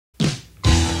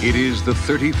It is the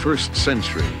 31st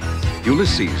century.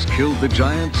 Ulysses killed the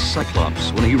giant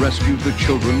Cyclops when he rescued the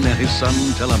children and his son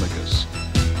Telemachus.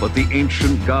 But the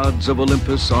ancient gods of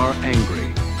Olympus are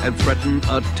angry and threaten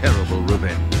a terrible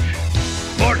revenge.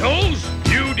 Mortals,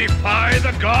 you defy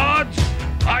the gods?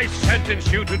 I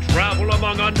sentence you to travel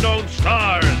among unknown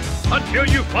stars. Until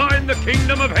you find the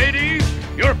kingdom of Hades,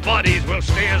 your bodies will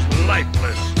stay as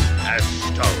lifeless as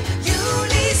stones.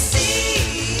 Ulysses,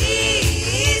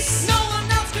 no one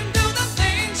else can do the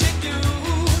things you do.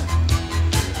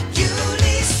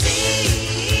 Ulysses,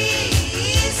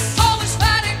 always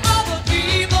fighting all the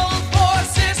evil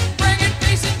forces, bringing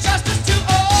peace and justice to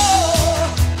all.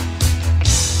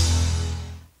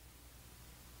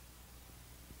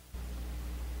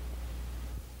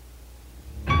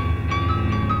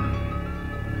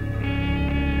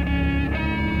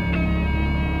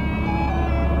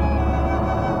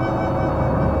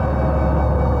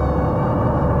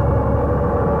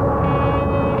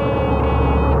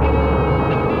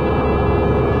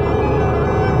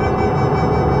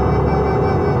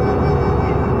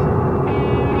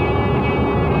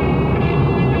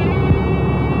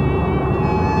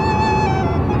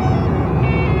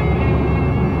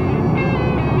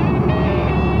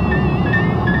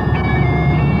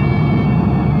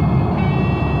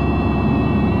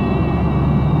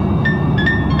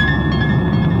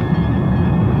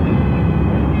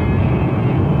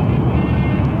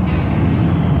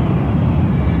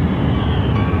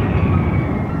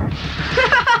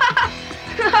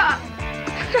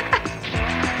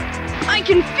 I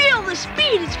can feel the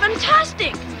speed. It's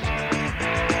fantastic.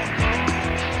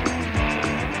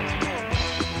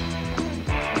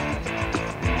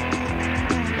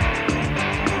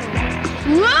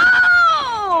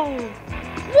 Whoa!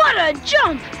 What a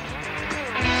jump!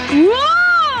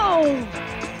 Whoa!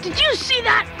 Did you see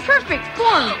that? Perfect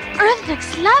form. Earth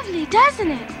looks lovely,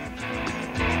 doesn't it?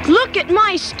 Look at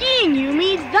my skiing,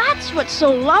 Yumi. That's what's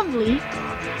so lovely.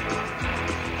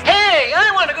 Hey,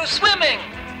 I want to go swimming.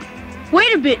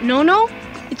 Wait a bit, Nono.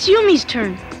 It's Yumi's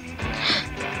turn.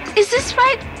 Is this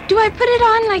right? Do I put it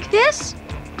on like this?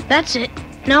 That's it.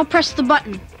 Now press the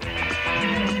button.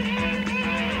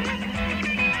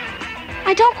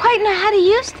 I don't quite know how to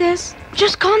use this.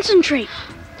 Just concentrate.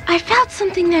 I felt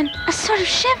something then, a sort of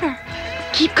shiver.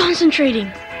 Keep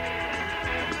concentrating.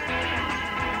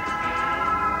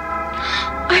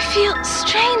 I feel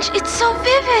strange. It's so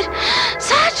vivid.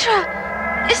 Zatra!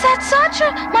 Is that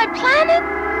Zatra, my planet?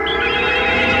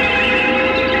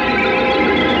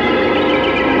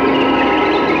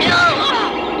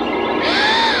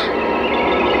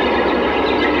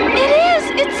 It is!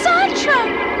 It's Zatra!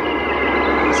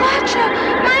 Zatra,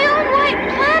 my own white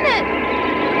planet!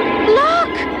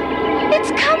 Look!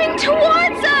 It's coming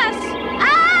towards us!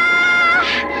 Ah!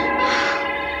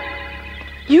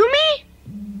 Yumi?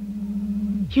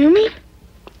 Yumi?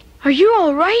 Are you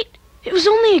all right? It was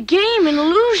only a game, an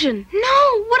illusion.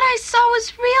 No, what I saw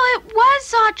was real. It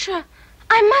was Zatra.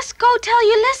 I must go tell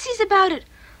Ulysses about it.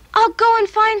 I'll go and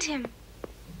find him.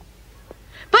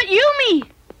 But Yumi!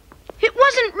 It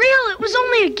wasn't real. It was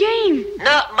only a game.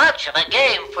 Not much of a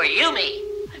game for Yumi.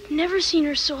 I've never seen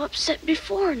her so upset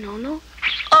before, Nono.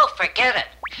 Oh, forget it.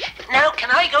 Now, can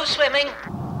I go swimming?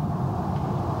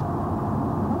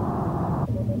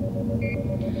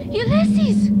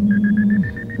 Ulysses!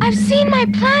 I've seen my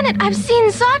planet. I've seen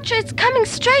Zatra. It's coming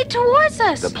straight towards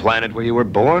us. The planet where you were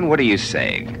born? What are you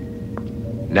saying?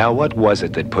 Now, what was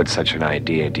it that put such an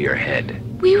idea into your head?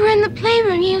 We were in the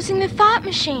playroom using the thought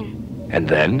machine. And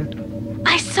then?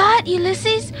 I saw it,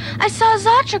 Ulysses. I saw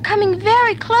Zatra coming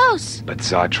very close. But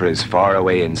Zatra is far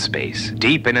away in space,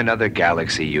 deep in another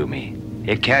galaxy, Yumi.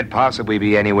 It can't possibly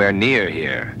be anywhere near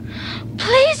here.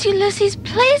 Please, Ulysses,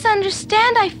 please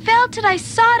understand. I felt it. I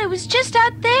saw it. It was just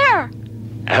out there.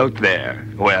 Out there?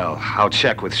 Well, I'll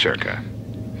check with Shirka.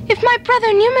 If my brother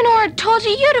Numenor had told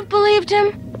you, you'd have believed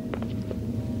him.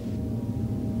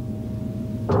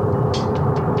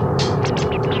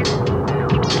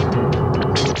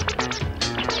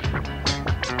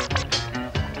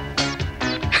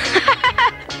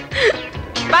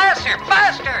 Faster,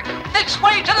 faster! This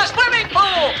way to the swimming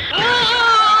pool!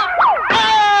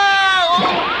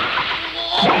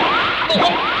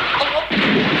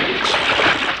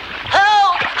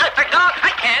 Help! I forgot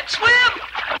I can't swim!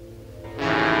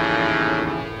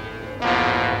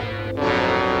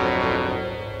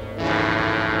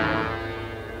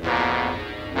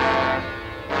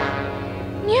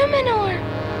 Numenor!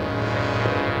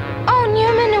 Oh,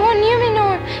 Numenor,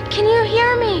 Numenor! Can you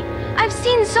hear me? I've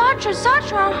seen Zatra,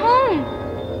 Zatra, our home.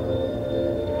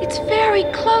 It's very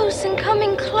close and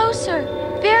coming closer.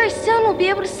 Very soon we'll be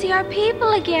able to see our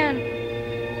people again.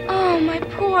 Oh, my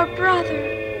poor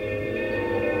brother.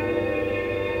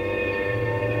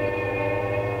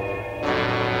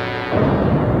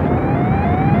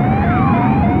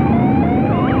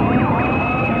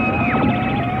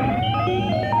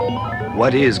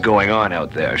 What is going on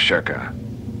out there, Shirka?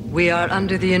 We are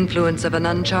under the influence of an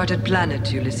uncharted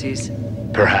planet, Ulysses.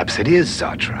 Perhaps it is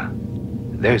Zatra.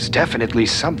 There's definitely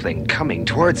something coming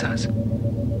towards us.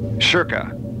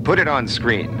 Shirka, put it on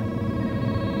screen.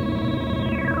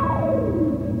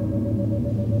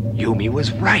 Yumi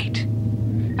was right.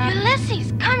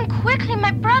 Ulysses, come quickly.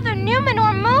 My brother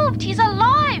Numenor moved. He's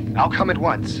alive. I'll come at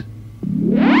once.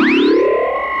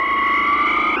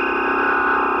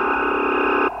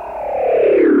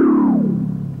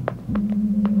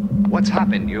 What's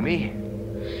happened, Yumi?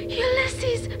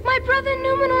 Ulysses, my brother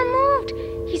Numenor moved.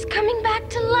 He's coming back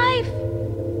to life.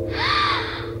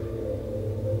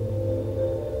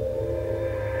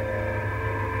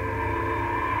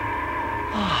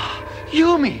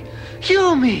 Yumi!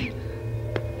 Yumi!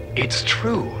 It's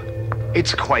true.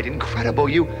 It's quite incredible.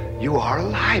 You are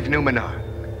alive, Numenor.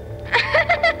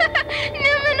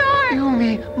 Numenor!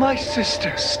 Yumi, my sister.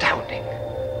 Astounding.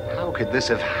 How could this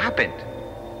have happened?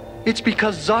 It's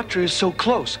because Zatra is so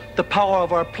close. The power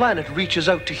of our planet reaches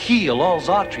out to heal all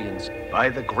Zatrians. By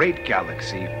the great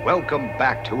galaxy, welcome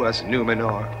back to us,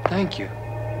 Numenor. Thank you.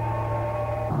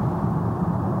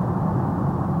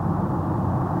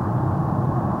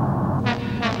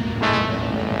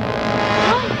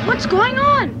 What's going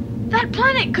on? That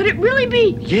planet, could it really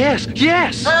be? Yes,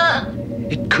 yes!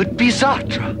 It could be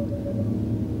Zatra.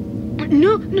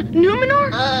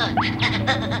 Numenor?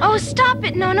 Oh, stop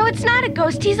it. No, it's not a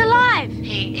ghost. He's alive.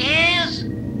 He is?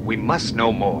 We must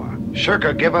know more.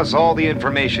 Shirka, give us all the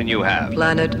information you have.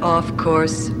 Planet off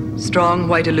course. Strong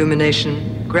white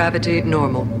illumination. Gravity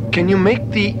normal. Can you make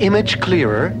the image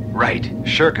clearer? Right.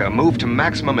 Shirka, move to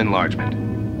maximum enlargement.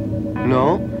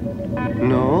 No.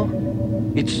 No.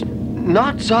 It's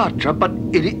not Zatra, but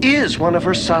it is one of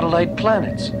her satellite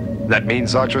planets. That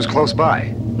means Zatra's close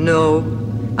by. No,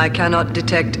 I cannot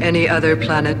detect any other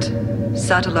planet.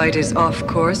 Satellite is off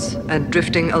course and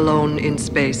drifting alone in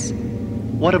space.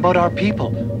 What about our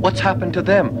people? What's happened to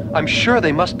them? I'm sure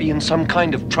they must be in some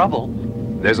kind of trouble.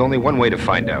 There's only one way to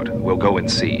find out. We'll go and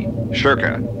see.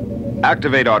 Shirka,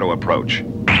 activate auto approach.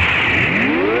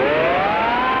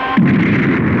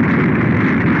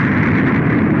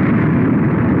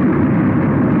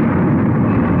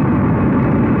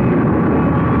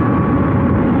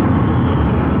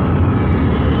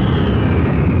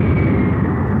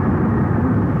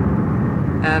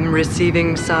 Am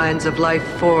receiving signs of life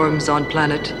forms on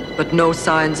planet, but no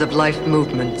signs of life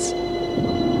movements.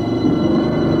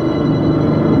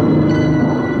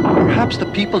 Perhaps the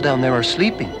people down there are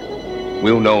sleeping.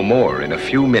 We'll know more in a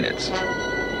few minutes.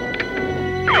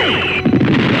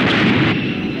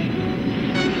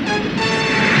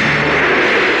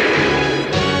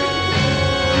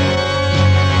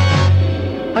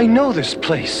 I know this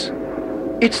place.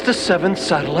 It's the 7th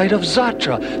satellite of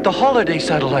Zatra, the holiday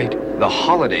satellite. The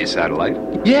holiday satellite?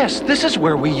 Yes, this is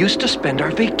where we used to spend our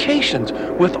vacations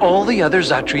with all the other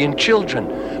Zatrian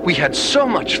children. We had so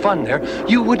much fun there,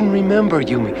 you wouldn't remember,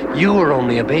 Yumi. You were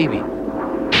only a baby.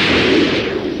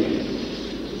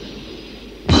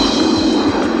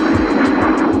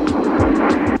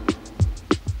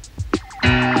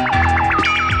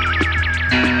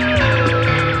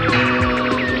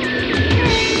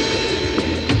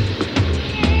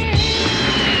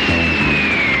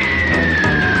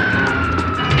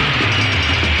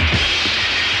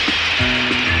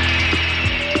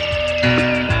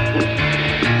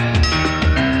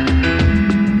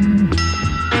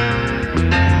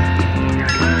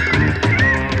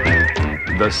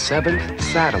 The 7th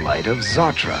satellite of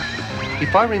Zatra.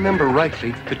 If I remember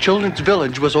rightly, the children's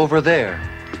village was over there.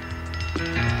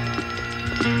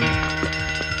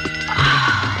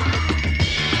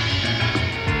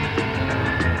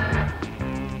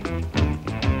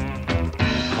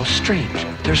 How strange.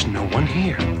 There's no one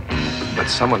here. But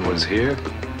someone was here,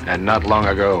 and not long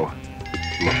ago.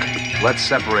 Look, let's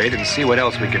separate and see what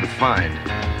else we can find.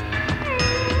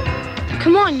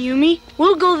 Come on, Yumi.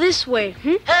 We'll go this way,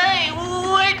 Hey,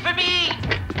 wait for me!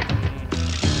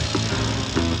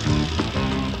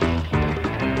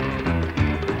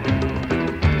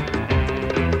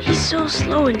 He's so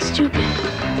slow and stupid.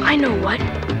 I know what.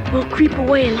 We'll creep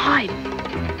away and hide.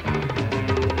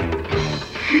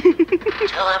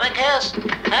 Telemachus?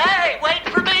 Hey, wait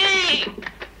for me!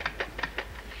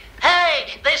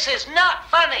 Hey, this is not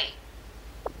funny!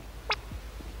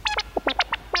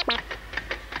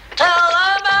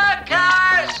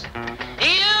 Telemachus!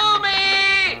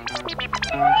 Yumi!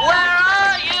 Where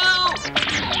are you?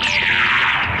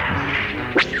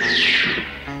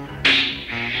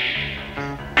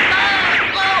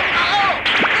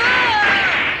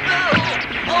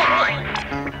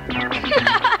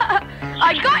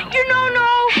 you, No-No?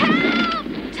 Help!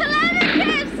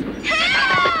 Telemachus!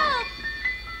 Help!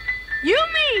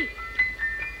 Yumi!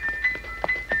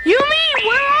 Yumi,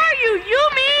 where are you?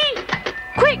 Yumi!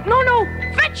 Quick, No-No,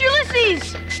 fetch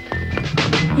Ulysses!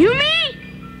 Yumi!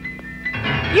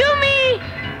 Yumi!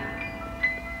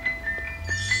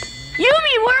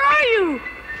 Yumi, where are you?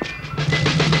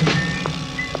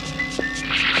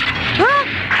 Huh?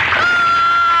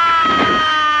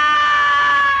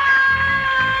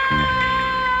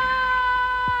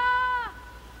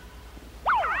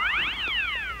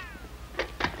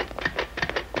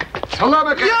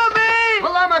 Telemachus! Yumi!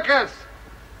 Telemachus!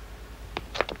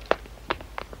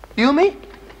 Yumi?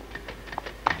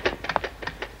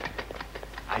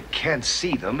 I can't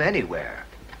see them anywhere.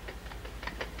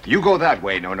 You go that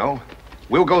way, No-No.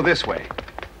 We'll go this way.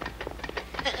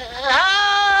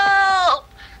 Help!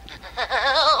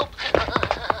 Help!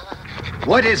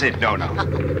 What is it, No-No?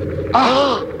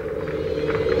 Oh!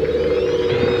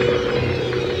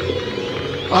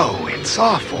 Oh, it's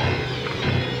awful.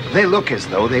 They look as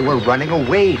though they were running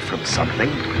away from something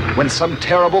when some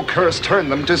terrible curse turned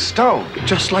them to stone.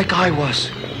 Just like I was.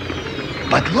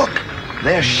 But look,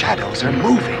 their shadows are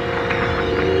moving.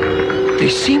 They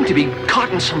seem to be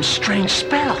caught in some strange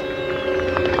spell.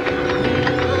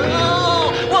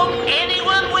 Oh, won't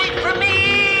anyone wait for me?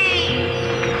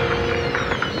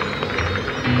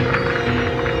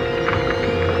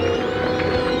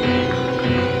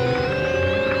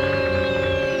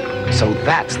 So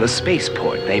that's the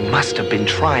spaceport. They must have been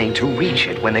trying to reach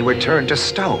it when they were turned to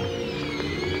stone.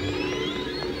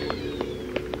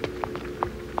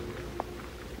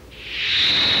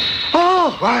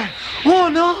 Oh! What? Oh,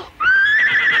 no!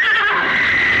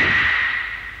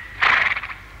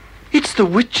 It's the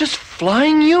witch's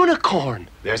flying unicorn.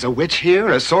 There's a witch here,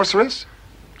 a sorceress?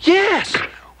 Yes!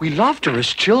 We loved her as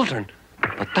children,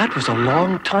 but that was a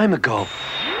long time ago.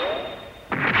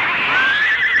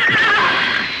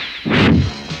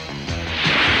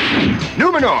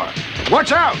 Numenor!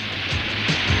 Watch out!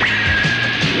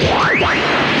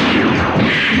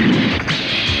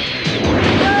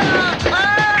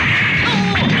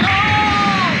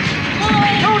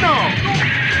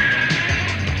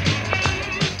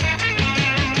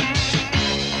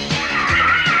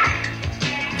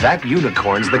 That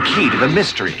unicorn's the key to the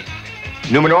mystery.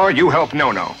 Numenor, you help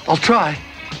No-No. I'll try.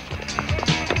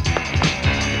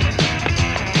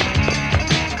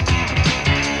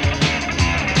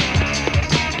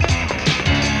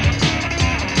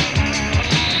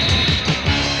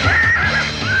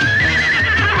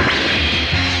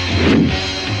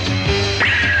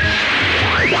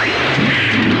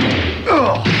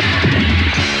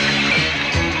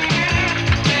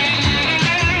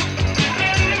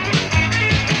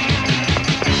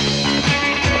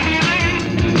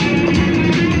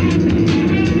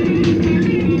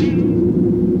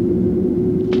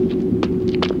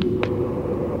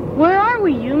 Where are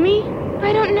we, Yumi?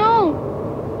 I don't know.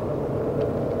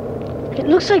 It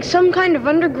looks like some kind of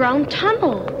underground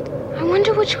tunnel. I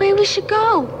wonder which way we should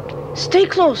go. Stay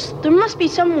close. There must be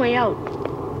some way out.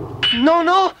 No,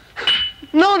 no!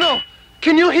 No, no!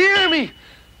 Can you hear me?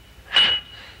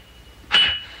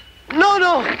 No,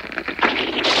 no!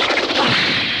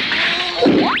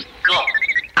 Go.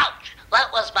 Ouch!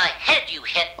 That was my head you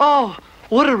hit. Oh,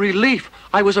 what a relief.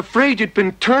 I was afraid you'd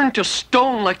been turned to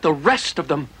stone like the rest of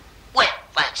them. Well,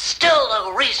 that's still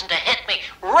no reason to hit me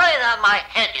right on my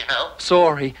head, you know.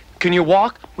 Sorry. Can you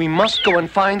walk? We must go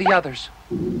and find the others.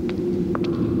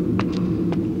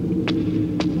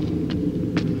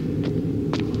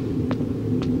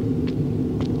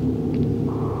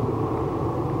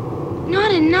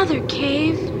 Not another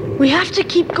cave. We have to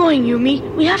keep going, Yumi.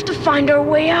 We have to find our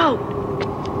way out.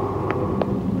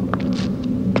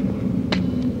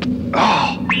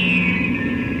 Oh!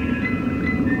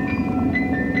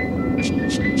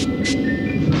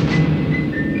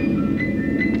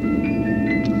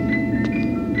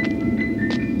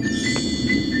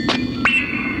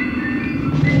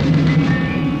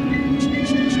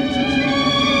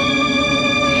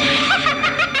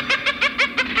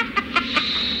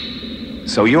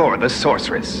 So you're the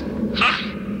sorceress. Ha!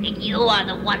 You are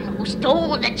the one who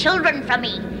stole the children from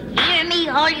me. Hear me,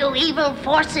 all you evil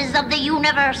forces of the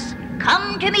universe.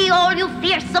 Come to me, all you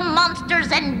fearsome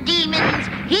monsters and demons.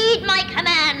 Heed my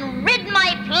command. Rid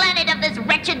my planet of this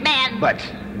wretched man.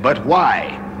 But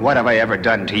why? What have I ever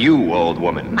done to you, old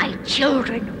woman? My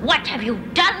children, what have you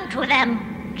done to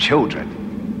them? Children.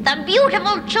 The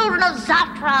beautiful children of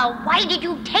Zatra, why did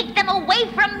you take them away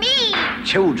from me?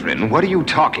 Children? What are you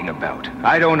talking about?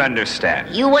 I don't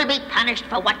understand. You will be punished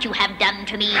for what you have done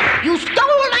to me. You stole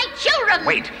my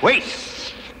children!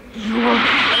 Wait! You will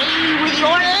pay with your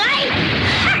life!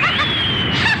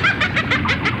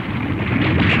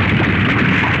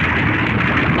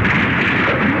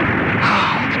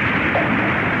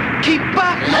 Keep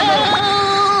back, Nono!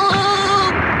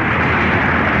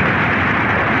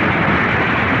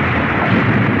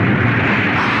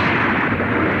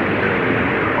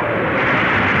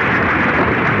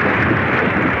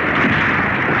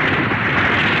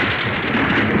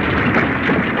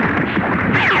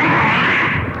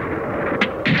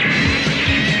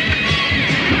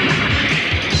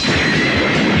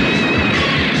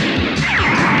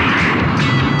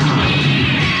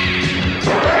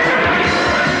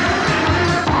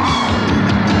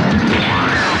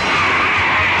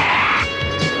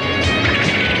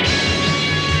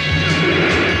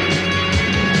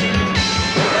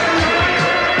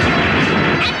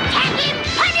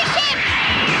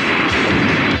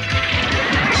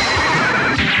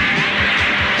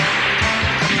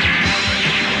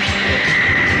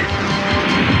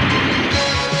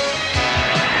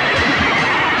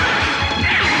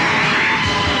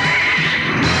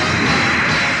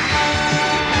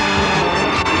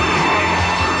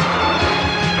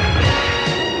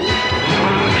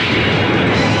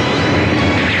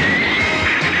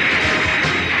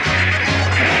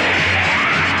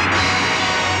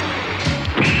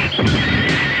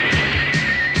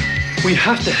 We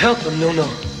have to help him, Nono.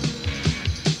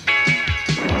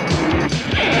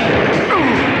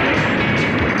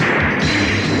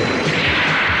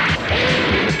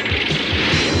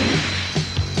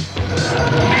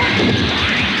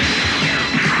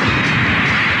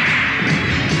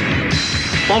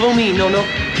 Follow me, Nono.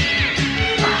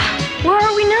 Where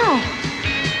are we now?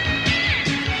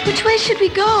 Which way should we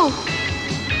go?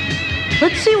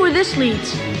 Let's see where this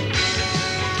leads.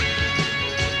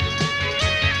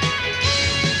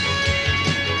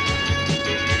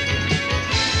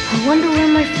 I wonder where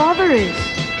my father is.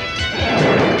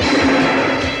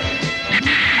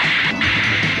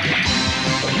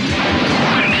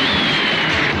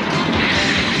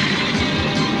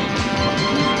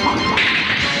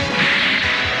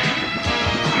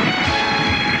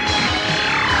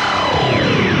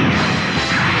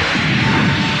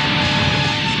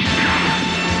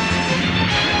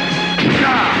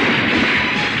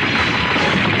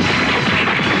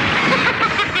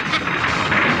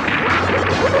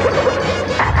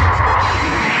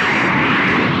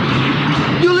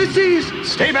 Ulysses!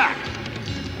 Stay back!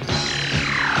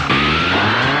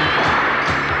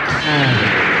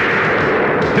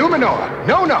 Numenor!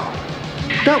 No!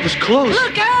 That was close.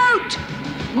 Look out!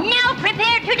 Now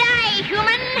prepare to die,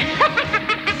 human!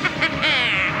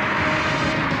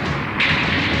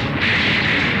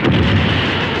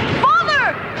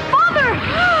 Father! Father!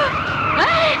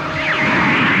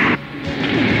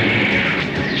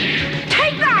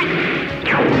 Take that!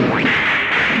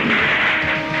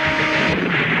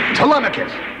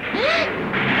 Telemachus!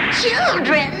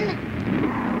 Children?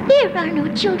 There are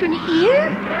no children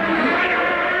here.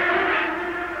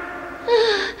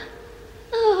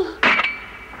 Oh.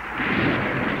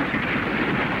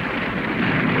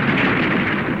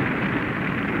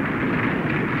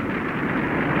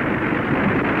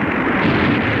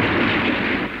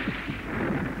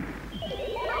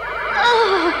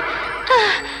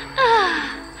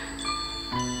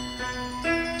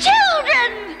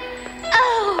 Children!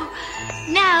 Oh,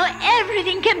 now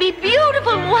everything can be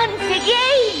beautiful once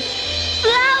again.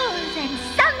 Flowers and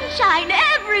sunshine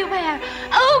everywhere.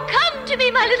 Oh, come to me,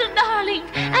 my little darling,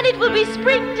 and it will be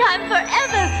springtime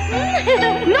forever.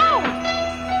 No!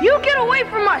 You get away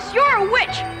from us! You're a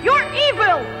witch! You're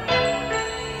evil!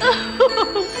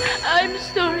 Oh, I'm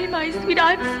sorry, my sweet,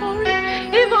 I'm sorry.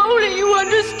 If only you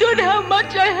understood how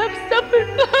much I have suffered.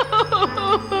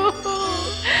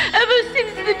 Ever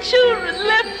since the children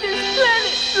left this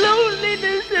planet,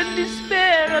 loneliness and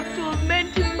despair have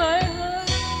tormented my heart.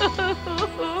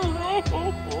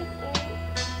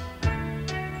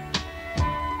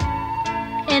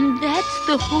 And that's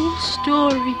the whole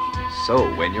story.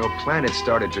 So, when your planet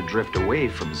started to drift away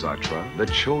from Zatra, the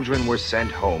children were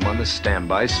sent home on the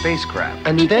standby spacecraft.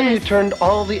 And then you turned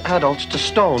all the adults to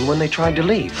stone when they tried to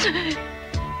leave.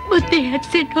 But they had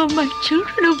sent all my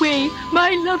children away,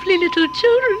 my lovely little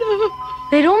children.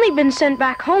 They'd only been sent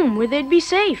back home where they'd be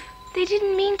safe. They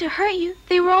didn't mean to hurt you.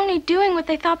 They were only doing what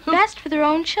they thought best for their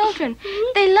own children.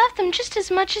 They love them just as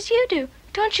much as you do.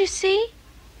 Don't you see?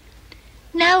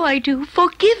 Now I do.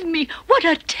 Forgive me. What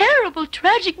a terrible,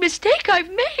 tragic mistake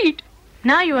I've made.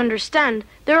 Now you understand.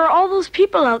 There are all those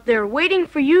people out there waiting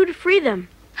for you to free them.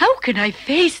 How can I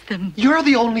face them? You're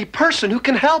the only person who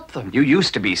can help them. You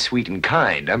used to be sweet and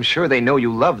kind. I'm sure they know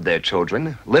you love their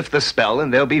children. Lift the spell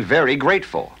and they'll be very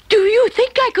grateful. Do you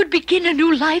think I could begin a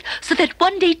new life so that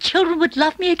one day children would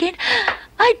love me again?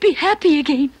 I'd be happy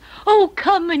again. Oh,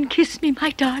 come and kiss me,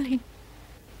 my darling.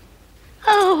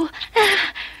 Oh,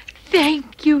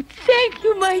 thank you,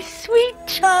 my sweet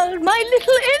child, my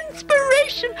little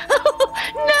inspiration. Oh,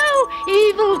 now,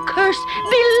 evil curse,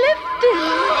 be lifted.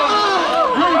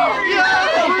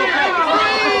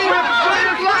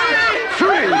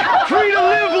 Free to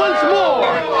live once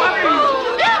more!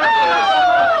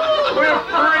 We're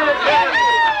free again!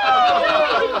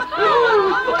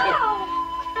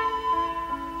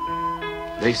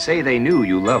 They say they knew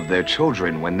you loved their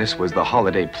children when this was the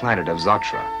holiday planet of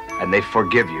Zatra, and they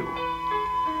forgive you.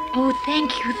 Oh,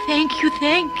 thank you, thank you,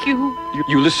 thank you.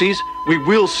 Ulysses, we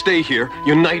will stay here,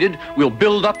 united. We'll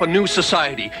build up a new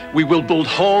society. We will build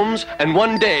homes, and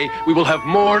one day we will have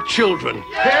more children.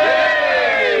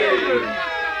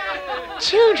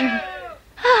 Children.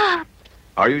 Ah.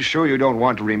 Are you sure you don't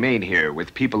want to remain here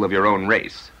with people of your own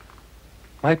race?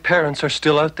 My parents are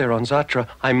still out there on Zatra.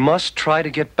 I must try to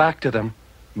get back to them.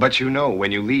 But you know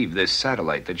when you leave this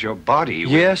satellite that your body...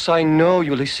 Yes, I know,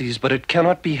 Ulysses, but it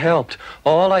cannot be helped.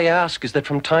 All I ask is that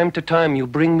from time to time you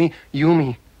bring me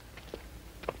Yumi.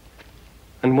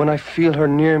 And when I feel her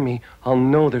near me, I'll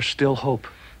know there's still hope.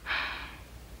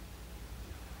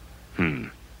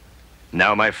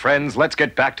 Now, my friends, let's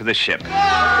get back to the ship.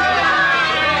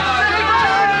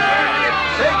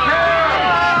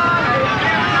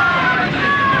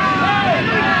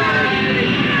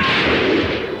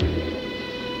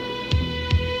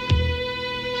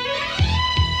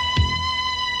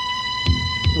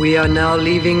 We are now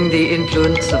leaving the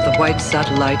influence of the white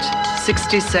satellite.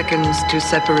 60 seconds to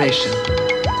separation.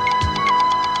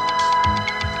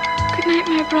 Good night,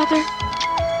 my brother.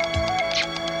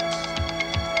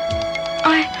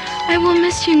 I will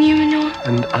miss you, Numenor.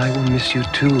 And I will miss you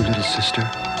too, little sister.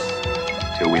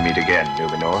 Till we meet again,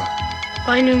 Numenor.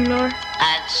 Bye, Numenor.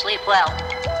 And sleep well.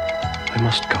 I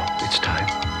must go. It's time.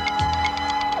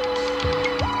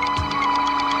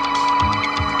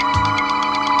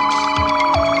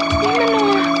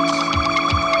 Numenor.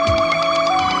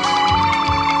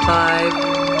 5,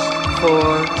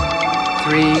 4,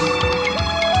 3,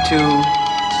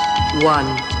 2,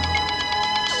 1.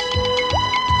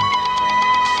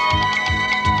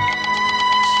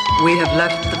 We have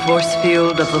left the force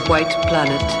field of the white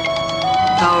planet.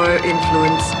 Power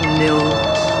influence nil.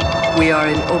 We are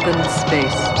in open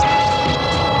space.